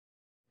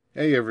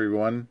Hey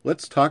everyone,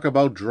 let's talk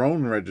about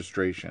drone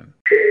registration.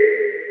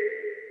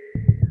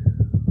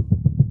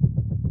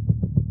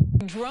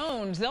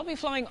 Drones, they'll be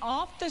flying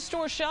off the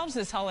store shelves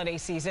this holiday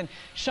season.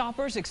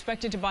 Shoppers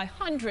expected to buy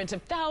hundreds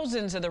of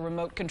thousands of the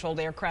remote-controlled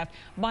aircraft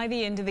by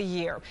the end of the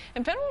year.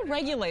 And federal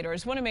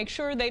regulators want to make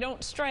sure they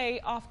don't stray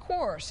off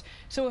course.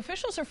 So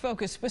officials are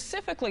focused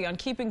specifically on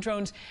keeping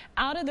drones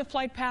out of the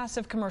flight paths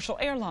of commercial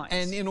airlines.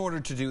 And in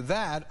order to do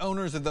that,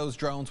 owners of those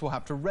drones will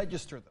have to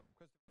register them.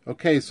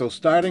 Okay, so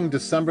starting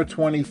December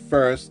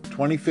 21st,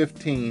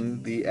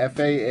 2015, the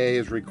FAA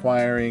is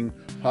requiring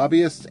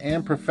hobbyists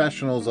and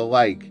professionals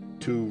alike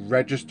to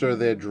register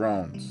their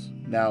drones.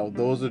 Now,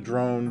 those are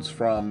drones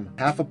from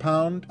half a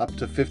pound up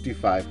to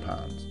 55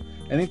 pounds.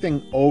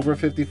 Anything over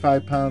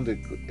 55 pounds,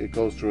 it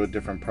goes through a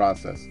different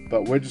process.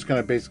 But we're just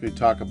going to basically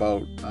talk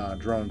about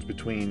drones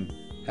between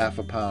half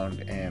a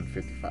pound and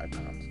 55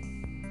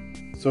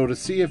 pounds. So to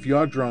see if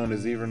your drone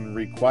is even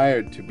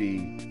required to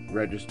be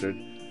registered,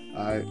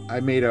 I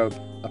made a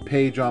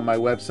page on my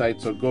website,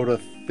 so go to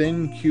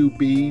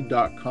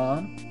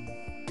thinqb.com,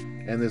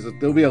 and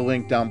there'll be a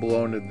link down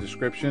below in the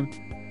description.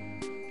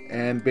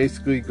 And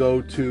basically go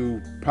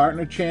to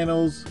partner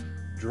channels,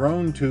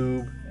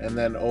 DroneTube, and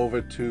then over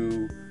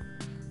to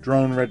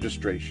drone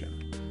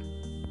registration.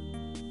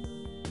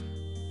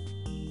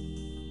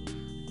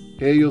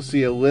 Here you'll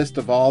see a list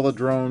of all the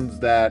drones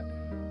that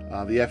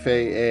the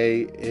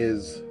FAA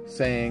is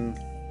saying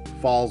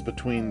falls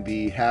between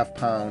the half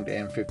pound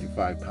and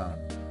 55 pound.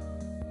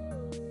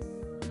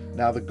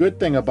 Now the good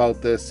thing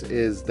about this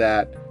is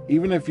that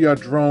even if your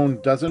drone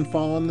doesn't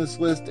fall on this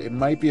list, it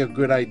might be a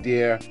good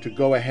idea to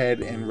go ahead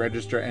and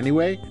register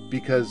anyway,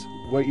 because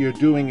what you're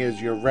doing is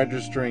you're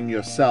registering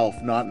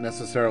yourself, not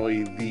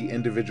necessarily the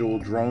individual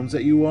drones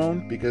that you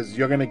own, because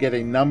you're going to get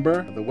a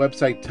number. The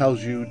website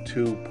tells you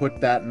to put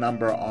that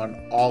number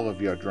on all of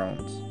your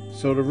drones.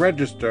 So to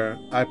register,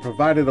 I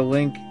provided a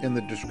link in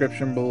the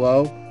description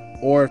below,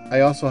 or I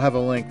also have a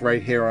link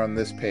right here on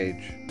this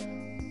page.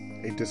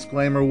 A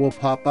disclaimer will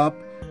pop up.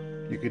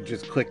 You could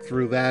just click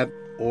through that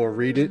or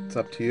read it, it's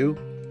up to you.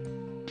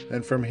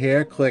 Then from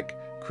here, click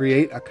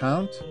Create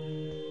Account.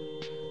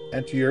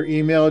 Enter your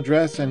email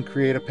address and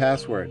create a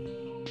password.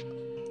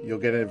 You'll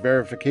get a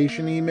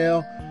verification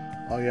email.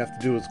 All you have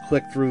to do is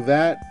click through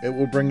that. It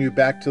will bring you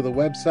back to the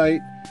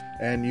website,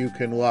 and you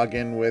can log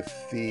in with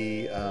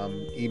the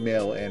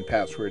email and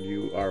password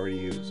you already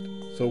used.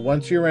 So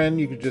once you're in,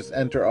 you can just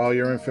enter all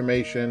your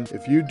information.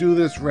 If you do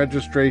this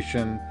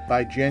registration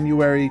by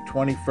January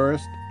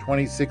 21st,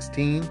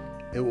 2016,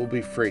 it will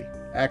be free.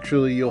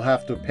 Actually, you'll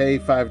have to pay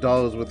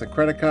 $5 with a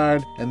credit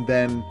card, and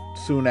then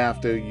soon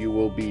after you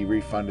will be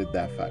refunded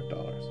that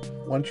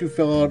 $5. Once you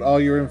fill out all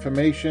your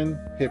information,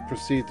 hit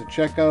proceed to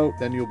checkout,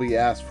 then you'll be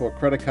asked for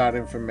credit card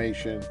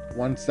information.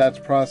 Once that's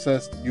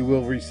processed, you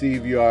will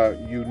receive your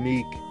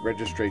unique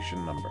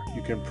registration number.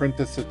 You can print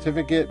the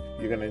certificate.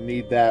 You're going to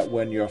need that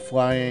when you're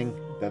flying.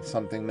 That's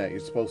something that you're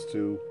supposed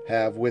to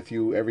have with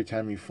you every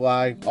time you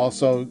fly.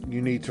 Also,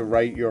 you need to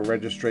write your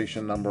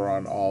registration number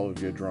on all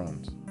of your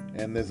drones.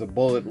 And there's a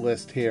bullet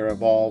list here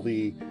of all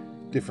the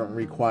different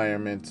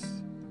requirements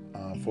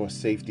for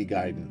safety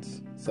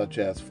guidance, such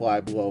as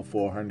fly below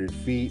 400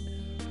 feet,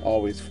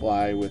 always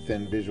fly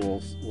within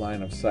visual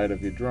line of sight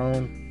of your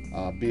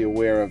drone, be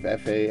aware of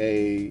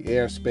FAA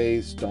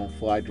airspace, don't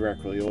fly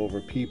directly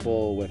over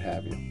people, what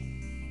have you.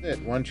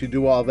 Once you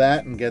do all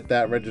that and get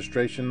that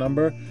registration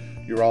number,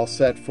 you're all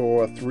set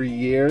for 3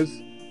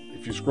 years.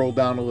 If you scroll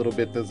down a little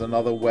bit, there's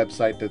another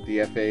website that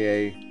the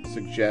FAA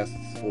suggests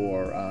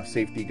for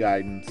safety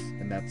guidance,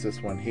 and that's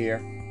this one here.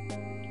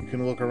 You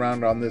can look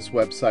around on this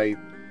website.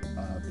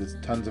 There's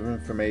tons of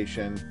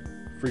information,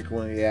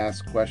 frequently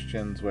asked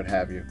questions, what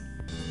have you.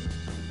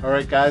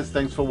 Alright guys,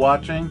 thanks for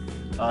watching.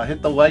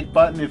 Hit the like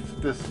button if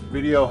this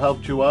video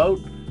helped you out.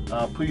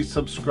 Please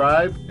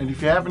subscribe, and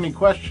if you have any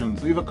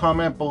questions, leave a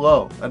comment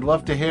below. I'd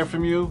love to hear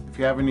from you. If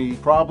you have any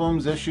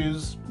problems,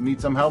 issues,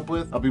 need some help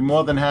with, I'll be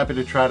more than happy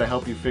to try to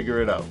help you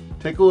figure it out.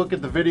 Take a look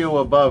at the video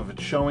above.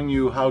 It's showing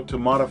you how to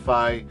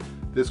modify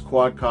this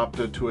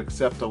quadcopter to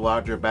accept a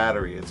larger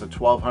battery. It's a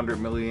 1200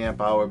 milliamp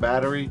hour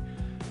battery.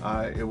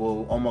 It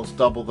will almost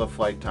double the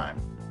flight time.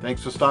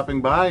 Thanks for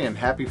stopping by, and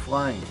happy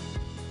flying.